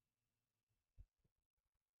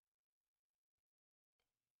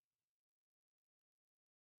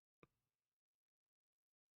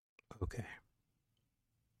Okay.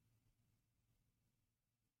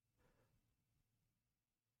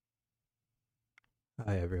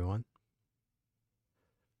 Hi, everyone.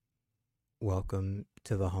 Welcome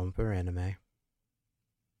to the Home for Anime.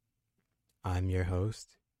 I'm your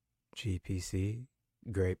host, GPC,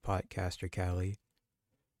 Great Podcaster Callie,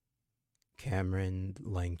 Cameron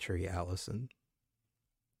Langtree Allison.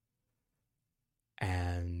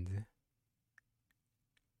 And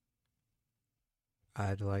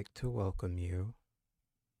I'd like to welcome you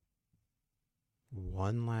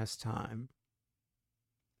one last time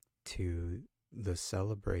to the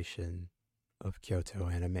celebration of Kyoto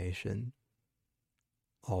Animation,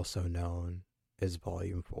 also known as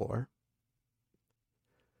Volume 4.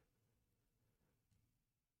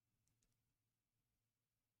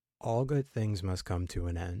 All good things must come to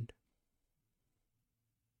an end.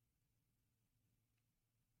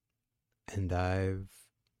 And I've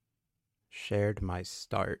shared my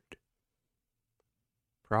start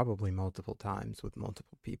probably multiple times with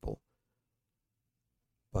multiple people.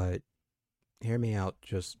 But hear me out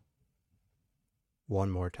just one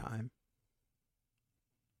more time.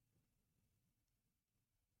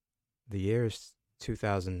 The year is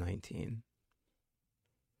 2019.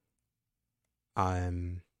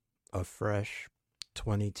 I'm a fresh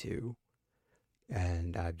 22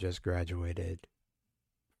 and I've just graduated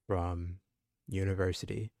from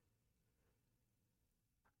university.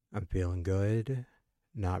 I'm feeling good,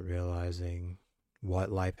 not realizing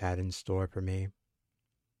what life had in store for me,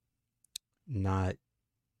 not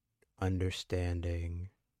understanding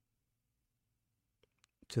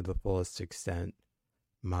to the fullest extent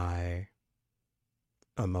my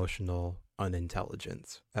emotional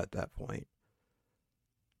unintelligence at that point.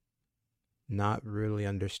 Not really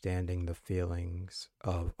understanding the feelings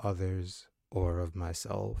of others or of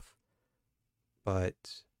myself,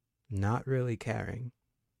 but not really caring.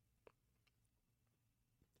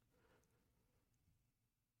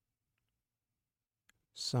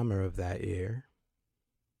 Summer of that year,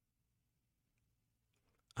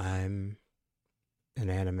 I'm an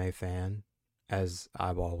anime fan, as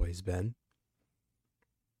I've always been.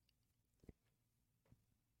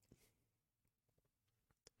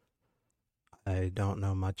 I don't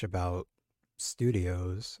know much about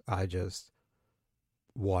studios. I just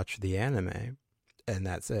watch the anime, and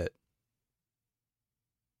that's it.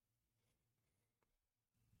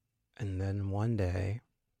 And then one day,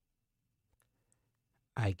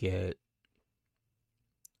 I get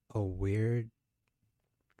a weird,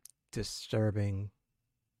 disturbing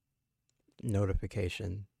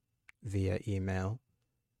notification via email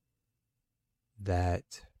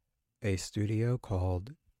that a studio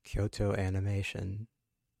called Kyoto Animation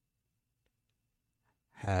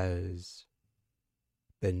has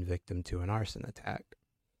been victim to an arson attack.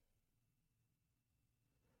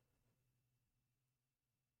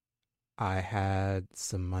 I had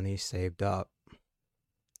some money saved up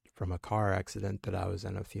from a car accident that I was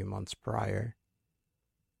in a few months prior,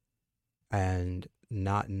 and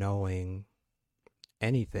not knowing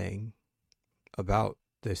anything about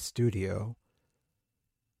this studio,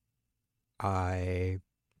 I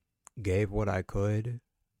gave what I could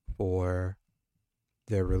for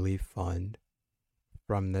their relief fund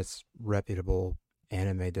from this reputable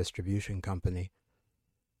anime distribution company.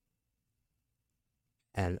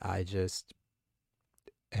 And I just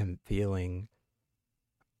am feeling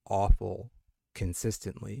awful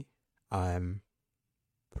consistently. I'm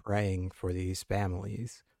praying for these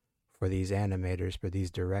families, for these animators, for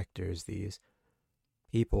these directors, these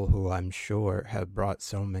people who I'm sure have brought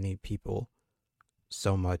so many people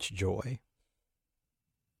so much joy.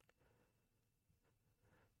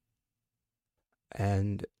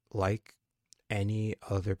 And like any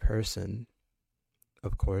other person,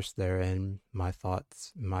 of course, they're in my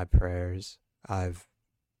thoughts, my prayers. I've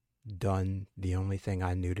done the only thing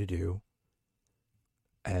I knew to do,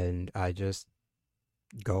 and I just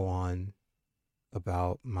go on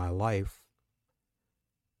about my life,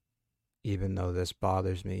 even though this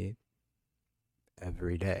bothers me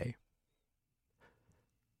every day.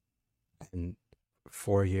 And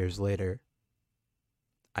 4 years later,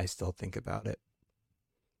 I still think about it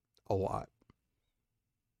a lot.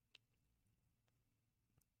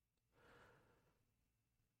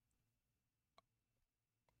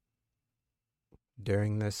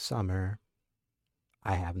 During this summer,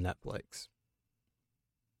 I have Netflix,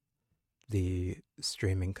 the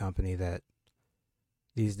streaming company that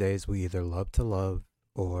these days we either love to love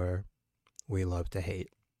or we love to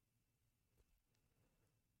hate.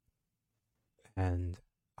 And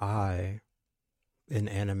I, an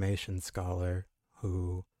animation scholar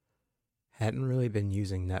who Hadn't really been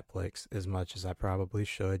using Netflix as much as I probably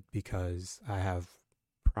should because I have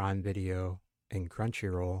Prime Video and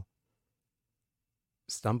Crunchyroll.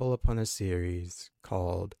 Stumble upon a series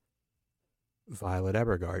called Violet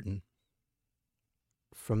Evergarden.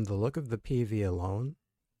 From the look of the PV alone,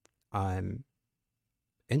 I'm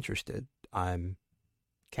interested. I'm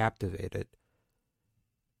captivated.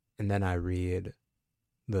 And then I read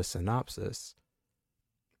the synopsis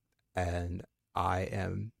and I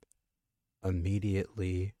am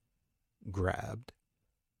immediately grabbed.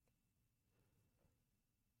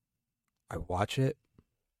 I watch it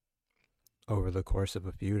over the course of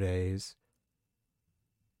a few days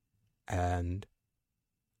and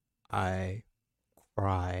I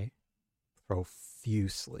cry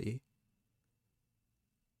profusely.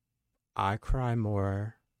 I cry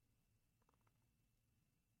more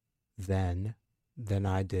then than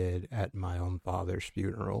I did at my own father's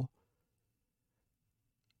funeral.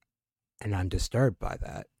 And I'm disturbed by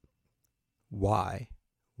that. Why?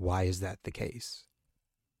 Why is that the case?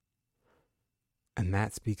 And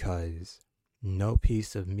that's because no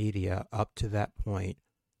piece of media up to that point,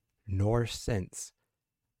 nor since,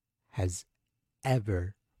 has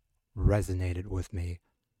ever resonated with me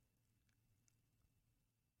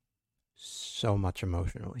so much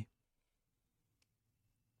emotionally.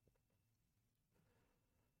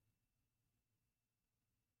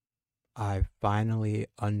 I finally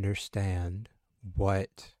understand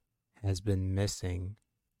what has been missing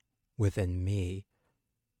within me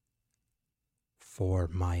for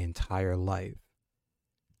my entire life,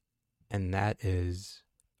 and that is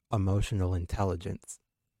emotional intelligence.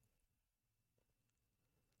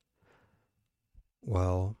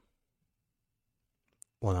 Well,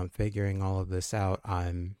 when I'm figuring all of this out,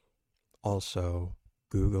 I'm also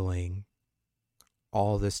Googling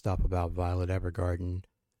all this stuff about Violet Evergarden.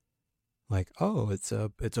 Like, oh, it's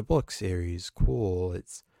a book series, cool.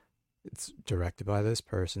 It's directed by this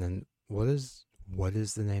person, and what is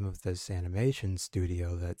the name of this animation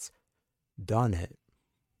studio that's done it?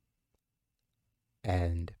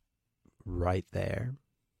 And right there,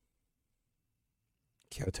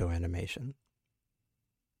 Kyoto Animation.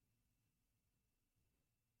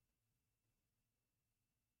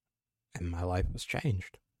 And my life was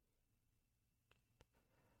changed.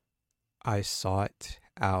 I sought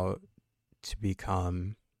out to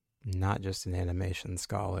become not just an animation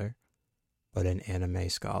scholar, but an anime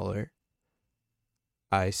scholar.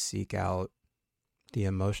 I seek out the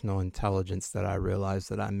emotional intelligence that I realize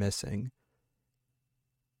that I'm missing.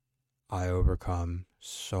 I overcome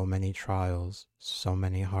so many trials, so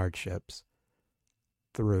many hardships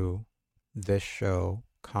through this show,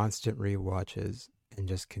 constant rewatches, and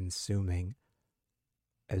just consuming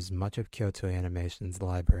as much of Kyoto Animation's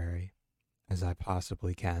library as I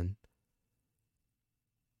possibly can.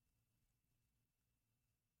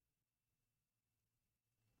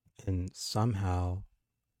 And somehow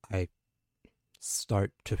I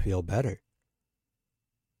start to feel better.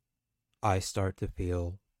 I start to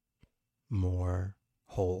feel more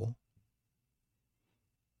whole.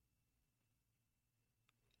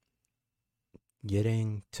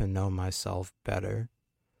 Getting to know myself better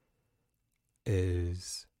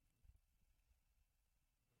is,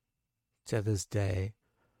 to this day,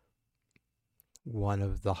 one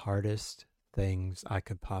of the hardest things I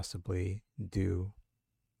could possibly do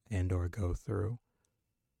and or go through.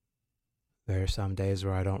 There are some days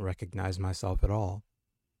where I don't recognize myself at all.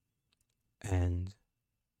 And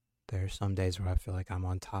there are some days where I feel like I'm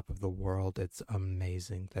on top of the world. It's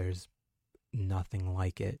amazing. There's nothing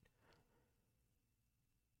like it.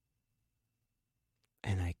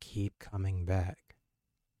 And I keep coming back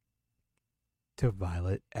to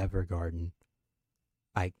Violet Evergarden.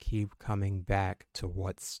 I keep coming back to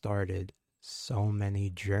what started so many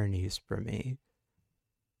journeys for me.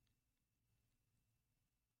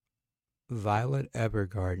 Violet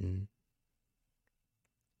Evergarden,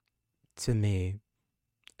 to me,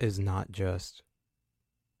 is not just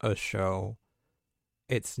a show.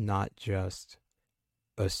 It's not just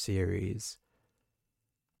a series.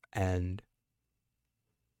 And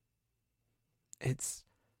it's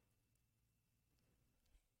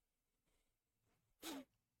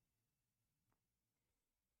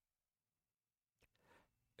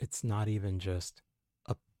not even just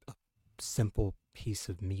a simple piece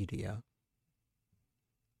of media.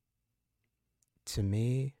 To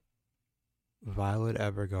me, Violet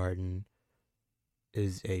Evergarden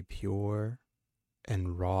is a pure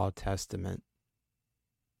and raw testament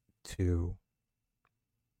to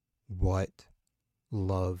what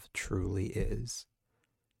love truly is.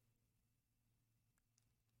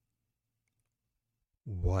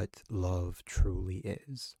 What love truly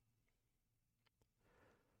is.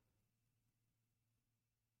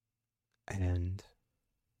 And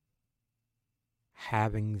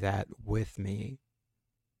having that with me,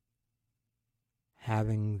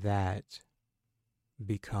 having that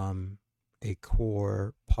become a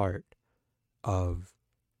core part of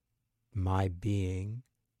my being,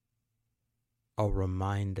 a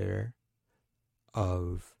reminder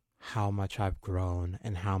of how much I've grown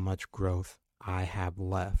and how much growth I have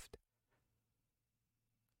left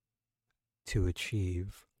to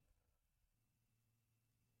achieve.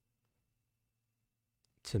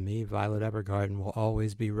 To me, Violet Evergarden will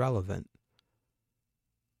always be relevant.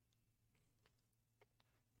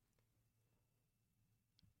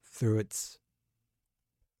 Through its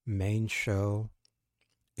main show,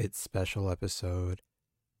 its special episode,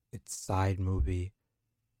 its side movie,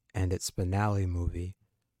 and its finale movie,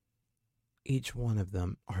 each one of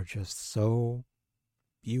them are just so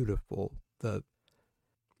beautiful. The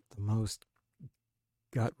most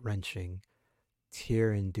gut wrenching,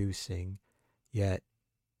 tear inducing, yet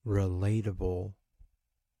relatable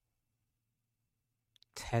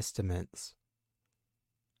testaments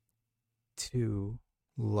to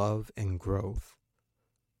love and growth.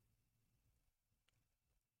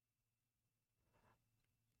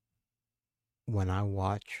 When I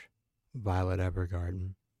watch Violet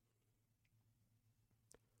Evergarden,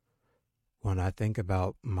 when I think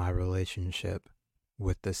about my relationship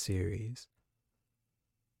with the series,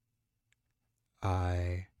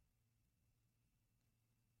 I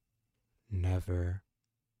never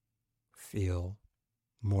feel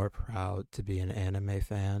more proud to be an anime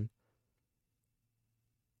fan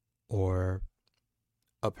or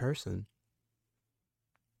a person.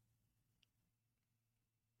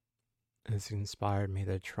 It's inspired me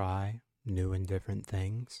to try new and different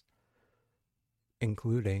things,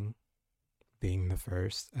 including being the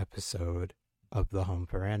first episode of the Home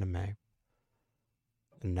for Anime.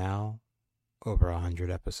 And now, over 100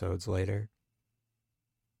 episodes later,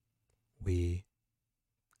 we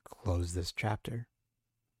close this chapter.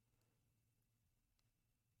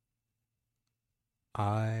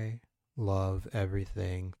 I love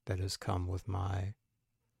everything that has come with my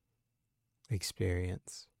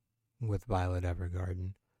experience with Violet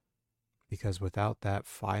Evergarden, because without that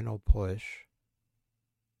final push,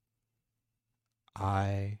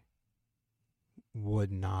 I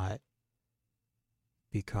would not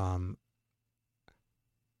become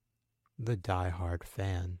the diehard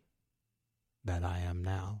fan that I am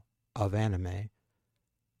now of anime.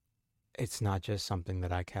 It's not just something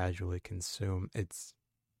that I casually consume. It's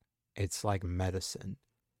like medicine.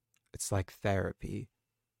 It's like therapy,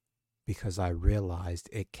 because I realized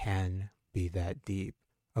it can be that deep.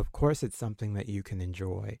 Of course, it's something that you can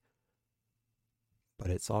enjoy, but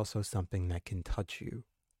it's also something that can touch you,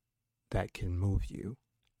 that can move you,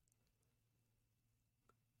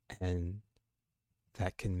 and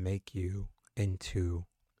that can make you into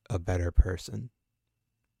a better person.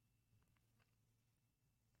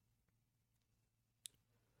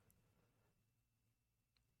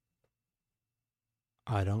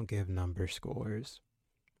 I don't give number scores,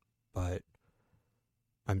 but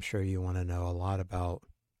I'm sure you want to know a lot about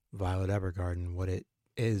Violet Evergarden, what it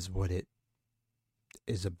is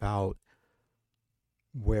about,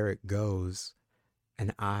 where it goes,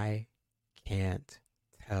 and I can't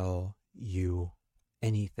tell you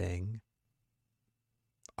anything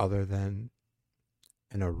other than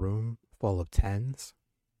in a room full of tens,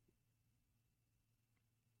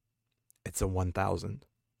 it's a 1,000.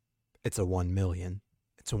 It's a 1,000,000.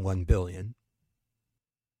 It's a 1,000,000,000.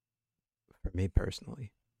 For me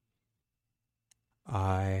personally,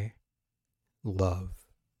 I love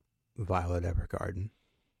Violet Evergarden.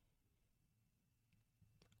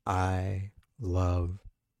 I love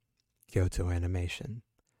Kyoto animation.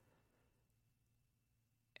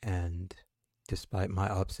 And despite my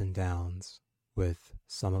ups and downs with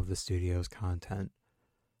some of the studio's content,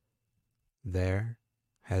 there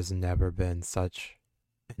has never been such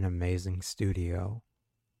an amazing studio.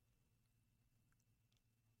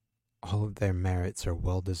 All of their merits are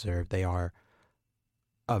well deserved. They are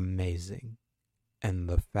amazing. And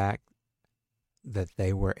the fact that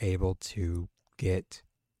they were able to get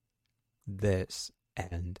this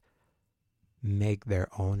and make their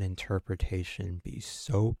own interpretation be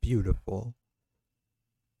so beautiful,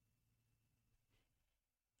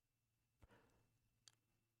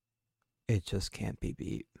 it just can't be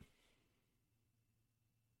beat.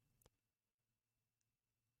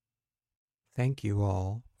 Thank you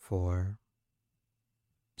all for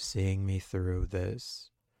seeing me through this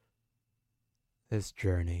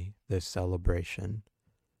journey, this celebration,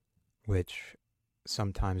 which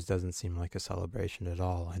sometimes doesn't seem like a celebration at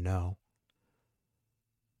all, I know.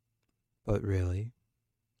 But really,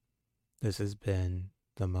 This has been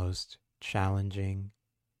the most challenging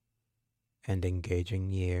and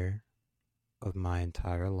engaging year of my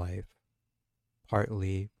entire life,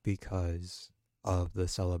 partly because of the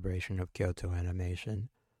celebration of Kyoto animation.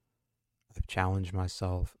 I've challenged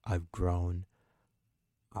myself, I've grown.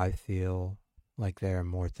 I feel like there are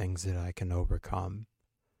more things that I can overcome.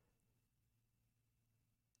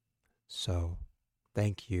 So,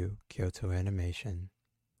 thank you, Kyoto Animation.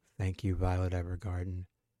 Thank you, Violet Evergarden.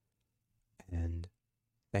 And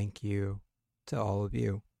thank you to all of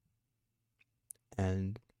you.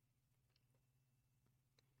 And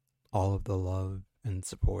all of the love and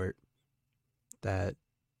support that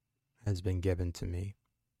has been given to me.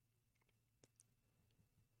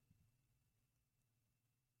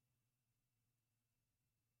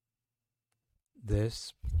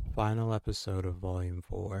 This final episode of Volume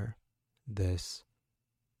 4, this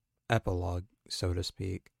epilogue, so to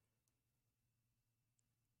speak,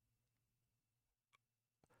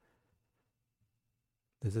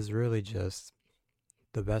 this is really just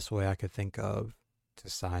the best way I could think of to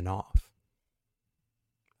sign off.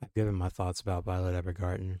 I've given my thoughts about Violet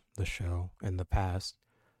Evergarden, the show, in the past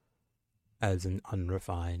as an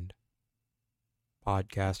unrefined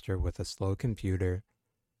podcaster with a slow computer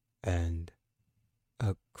and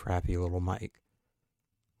a crappy little mic.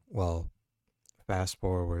 Well, fast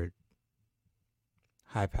forward,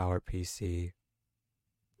 high power PC,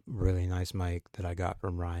 really nice mic that I got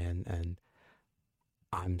from Ryan, and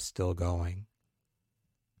I'm still going.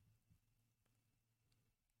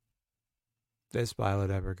 This Violet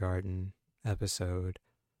Evergarden episode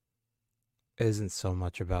isn't so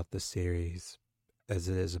much about the series as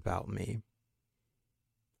it is about me.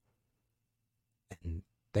 And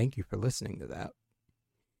thank you for listening to that.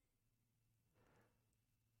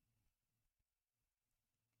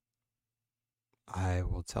 I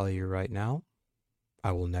will tell you right now,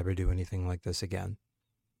 I will never do anything like this again.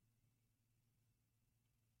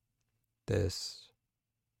 This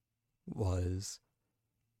was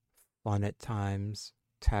fun at times,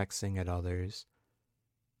 taxing at others,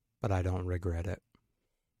 but I don't regret it.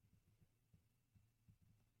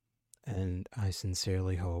 And I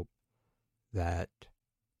sincerely hope that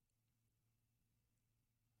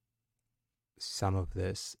some of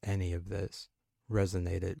this, any of this,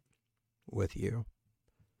 resonated with you.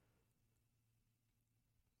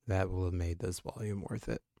 That will have made this volume worth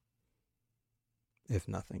it, if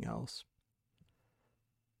nothing else.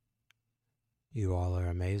 You all are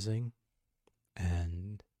amazing,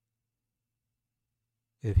 and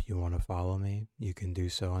if you want to follow me, you can do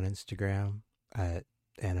so on Instagram at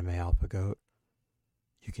AnimeAlphaGoat.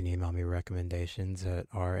 You can email me recommendations at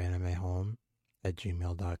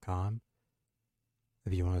ouranimehome@gmail.com.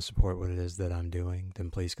 If you want to support what it is that I'm doing, then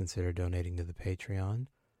please consider donating to the Patreon.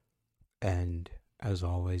 And as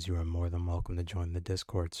always, you are more than welcome to join the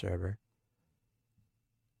Discord server.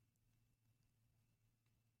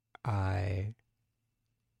 I,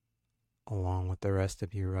 along with the rest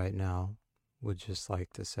of you right now, would just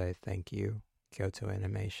like to say thank you, Kyoto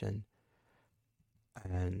Animation.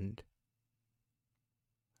 And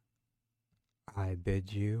I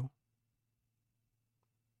bid you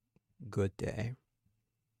good day.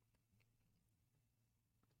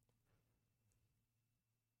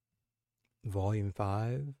 Volume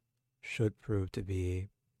 5 should prove to be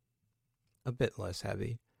a bit less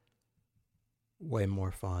heavy, way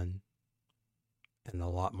more fun, and a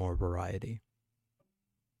lot more variety.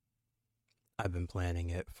 I've been planning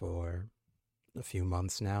it for a few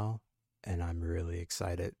months now, and I'm really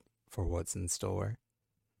excited for what's in store.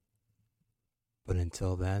 But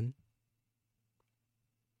until then,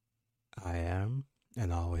 I am,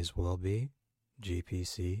 and always will be,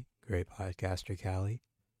 GPC, Great Podcaster Cali.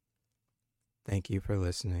 Thank you for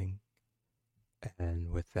listening.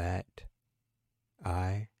 And with that,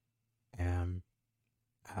 I am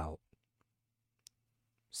out.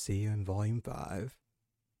 See you in Volume 5.